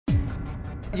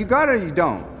You got it or you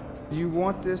don't. Do you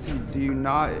want this? Do you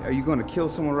not? Are you gonna kill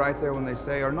someone right there when they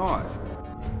say or not?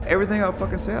 Everything I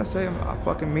fucking say, I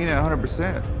fucking mean it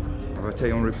 100%. If I tell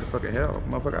you I'm gonna rip your fucking head off,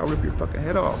 motherfucker, I'll rip your fucking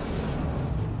head off.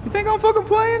 You think I'm fucking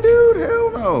playing, dude?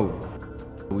 Hell no.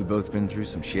 We've both been through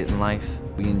some shit in life.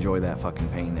 We enjoy that fucking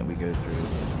pain that we go through.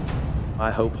 I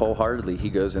hope wholeheartedly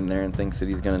he goes in there and thinks that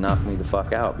he's gonna knock me the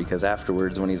fuck out, because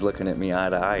afterwards when he's looking at me eye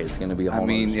to eye, it's gonna be a whole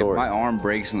nother story. If my arm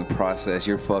breaks in the process,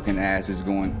 your fucking ass is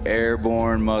going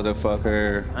airborne,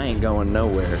 motherfucker. I ain't going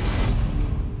nowhere.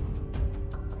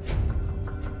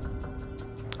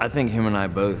 I think him and I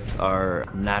both are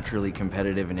naturally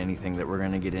competitive in anything that we're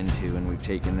gonna get into, and we've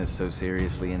taken this so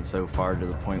seriously and so far to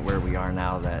the point where we are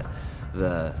now that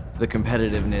the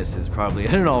competitiveness is probably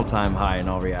at an all-time high in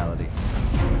all reality.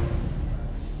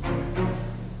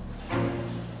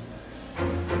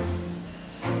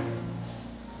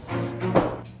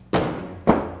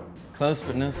 Close,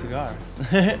 but no cigar.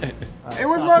 It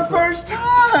was my first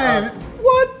time!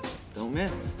 What? Don't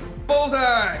miss.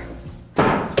 Bullseye!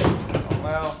 Oh,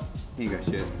 well, he got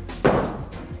shit.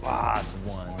 Ah, it's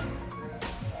one.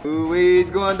 Ooh, he's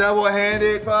going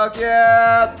double-handed, fuck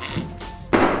yeah!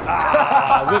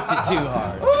 Ah, I whipped it too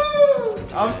hard. Woo!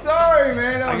 I'm sorry,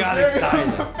 man. I got excited.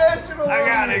 Unprofessional. I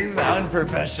got excited.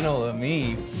 Unprofessional of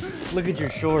me. Look at your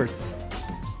shorts.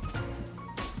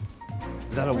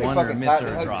 Is that a one or a miss or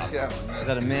a drop? Is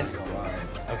that a miss?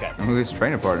 Okay. We was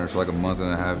training partners for like a month and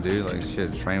a half, dude. Like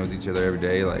shit, train with each other every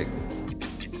day. Like,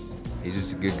 he's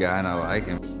just a good guy and I like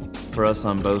him. For us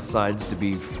on both sides to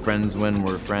be friends when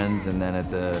we're friends, and then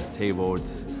at the table,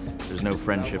 there's no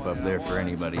friendship up there for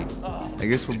anybody. I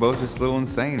guess we're both just a little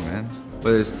insane, man.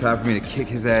 But it's time for me to kick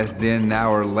his ass then,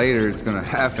 now or later, it's gonna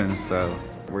happen, so.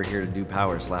 We're here to do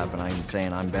power slap, and I'm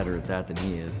saying I'm better at that than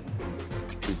he is.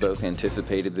 We've both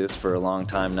anticipated this for a long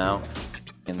time now,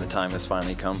 and the time has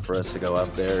finally come for us to go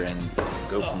up there and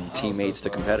go from teammates to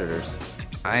competitors.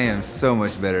 I am so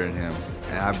much better than him,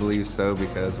 and I believe so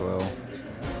because, well,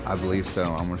 I believe so.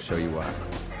 I'm gonna show you why.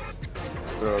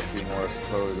 Let's throw a few more, I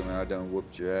suppose. I mean, I done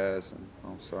whooped your ass, and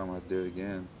I'm sorry I'm gonna do it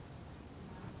again.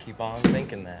 Keep on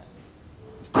thinking that.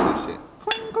 Let's do this shit.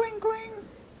 Cling, cling, cling.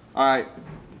 All right,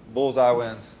 bullseye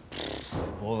wins.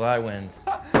 Bullseye wins.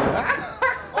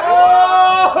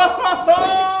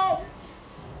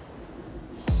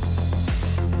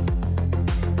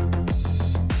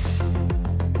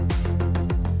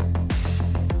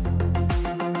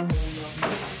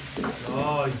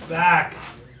 Oh, he's back.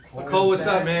 Cole, what's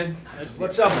up, man?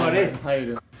 What's up, buddy? How you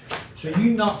doing? So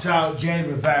you knocked out Jay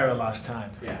Rivera last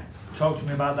time. Yeah. Talk to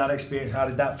me about that experience. How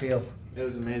did that feel? It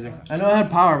was amazing. I know I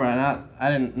had power, but I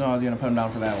didn't know I was gonna put him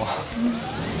down for that long.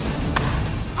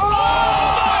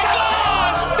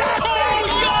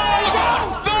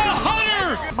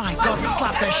 My God, he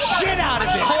slapped the shit out of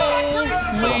it.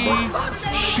 Holy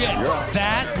shit.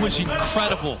 That was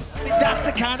incredible. That's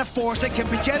the kind of force that can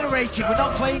be generated. We're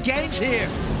not playing games here.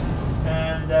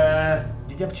 And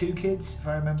did you have 2 kids, if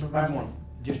I remember right? One.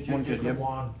 Just one kid, yep.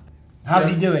 one. How's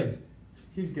he doing?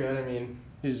 He's good. I mean,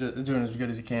 he's just doing as good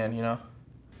as he can, you know?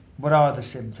 What are the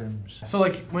symptoms? So,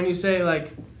 like, when you say,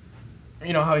 like,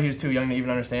 you know how he was too young to even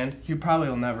understand, he probably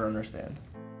will never understand.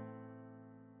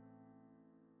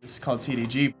 It's called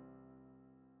CDG.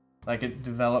 Like, it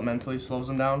developmentally slows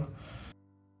him down.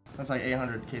 That's like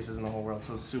 800 cases in the whole world,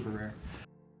 so it's super rare.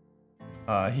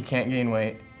 He can't gain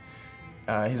weight.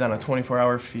 He's on a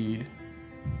 24-hour feed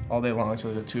all day long,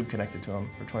 so there's a tube connected to him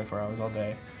for 24 hours all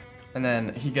day. And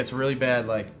then he gets really bad,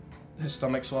 like, his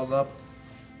stomach swells up.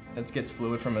 It gets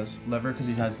fluid from his liver because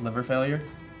he has liver failure.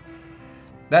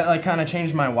 That, like, kind of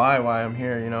changed my why I'm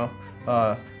here, you know?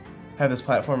 Have this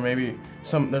platform, maybe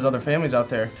there's other families out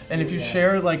there. And if you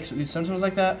share, like, these symptoms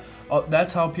like that,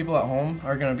 that's how people at home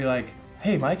are gonna be like,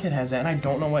 hey, my kid has that and I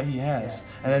don't know what he has.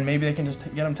 Yeah. And then maybe they can just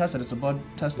get him tested. It's a blood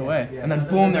test away. Yeah. And then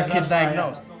boom, their kid's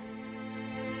diagnosed.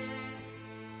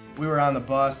 We were on the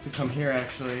bus to come here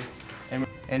actually, and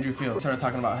Andrew Field started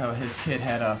talking about how his kid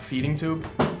had a feeding tube.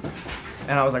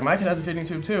 And I was like, my kid has a feeding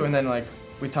tube too. And then like,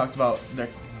 we talked about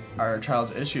our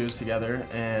child's issues together,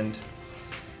 and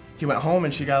he went home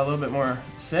and she got a little bit more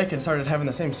sick and started having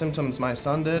the same symptoms my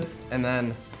son did. And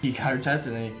then he got her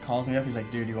tested and he calls me up, he's like,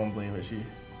 dude, you won't believe it, she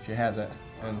has it.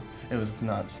 And it was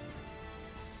nuts.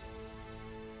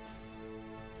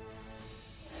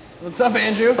 What's up,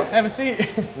 Andrew? Have a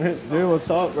seat. Dude, what's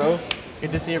up, bro?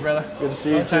 Good to see you, brother. Good to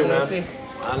see you too, man.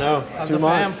 I know, How's 2 the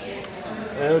months. fam?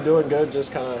 Yeah, we're doing good,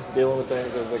 just kind of dealing with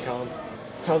things as they come.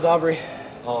 How's Aubrey?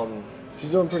 She's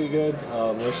doing pretty good.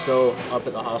 We're still up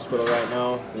at the hospital right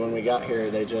now. When we got here,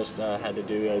 they just had to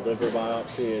do a liver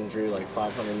biopsy and drew like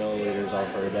 500 milliliters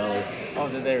off her belly. Oh,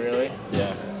 did they really?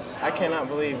 Yeah. I cannot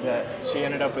believe that she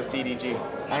ended up with CDG.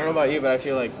 I don't know about you, but I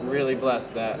feel like really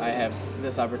blessed that I have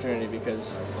this opportunity,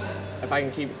 because if I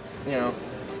can keep, you know,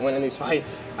 winning these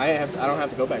fights, I don't have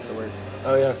to go back to work.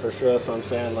 Oh yeah, for sure. That's what I'm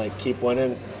saying. Like, keep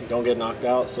winning. Don't get knocked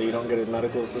out, so you don't get a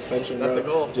medical suspension. That's the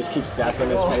goal. Just keep stacking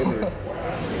this paper.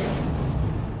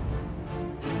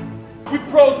 We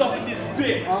pros up in this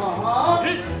bitch.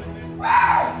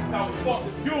 That's how we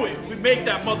fucking do it. We make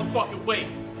that motherfucking weight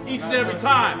each and every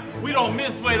time. We don't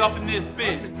miss weight up in this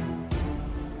bitch.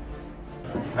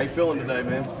 How you feeling today,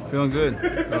 man? Feeling good.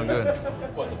 Feeling good.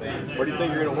 Where do you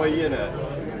think you're gonna weigh in at?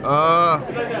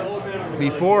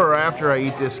 Before or after I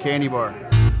eat this candy bar?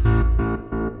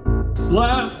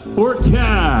 Slap or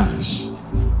cash?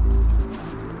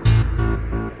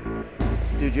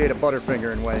 Dude, you ate a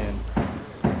Butterfinger and weigh in.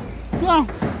 Well,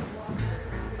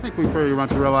 I think we pretty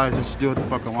much realize I should do what the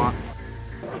fuck I want.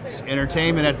 It's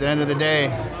entertainment at the end of the day.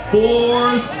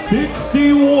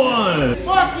 461.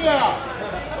 Fuck yeah!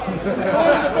 Going to the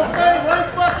buffet right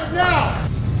fucking now!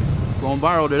 Going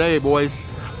viral today, boys.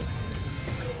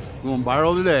 Going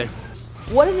viral today.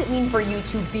 What does it mean for you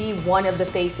to be one of the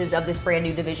faces of this brand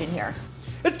new division here?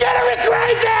 It's getting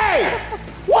crazy!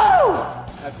 Woo!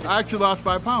 I actually lost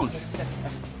 5 pounds.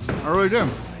 I really did.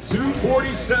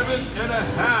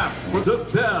 247.5 for the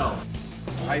bell.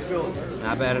 How you feeling?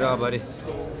 Not bad at all, buddy.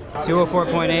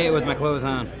 204.8 with my clothes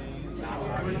on.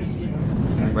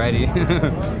 Ready.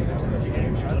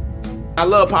 I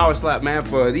love Power Slap, man.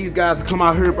 For these guys to come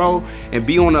out here, bro, and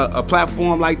be on a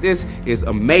platform like this is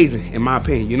amazing, in my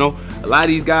opinion. You know, a lot of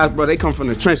these guys, bro, they come from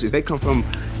the trenches. They come from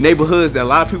neighborhoods that a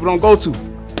lot of people don't go to.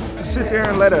 To sit there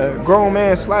and let a grown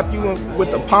man slap you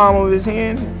with the palm of his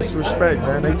hand, it's respect,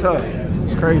 man. They tough.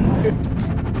 It's crazy.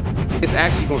 It's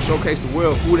actually gonna showcase the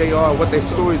world who they are, what their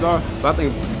stories are. So I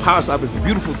think Power Slap is the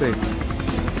beautiful thing.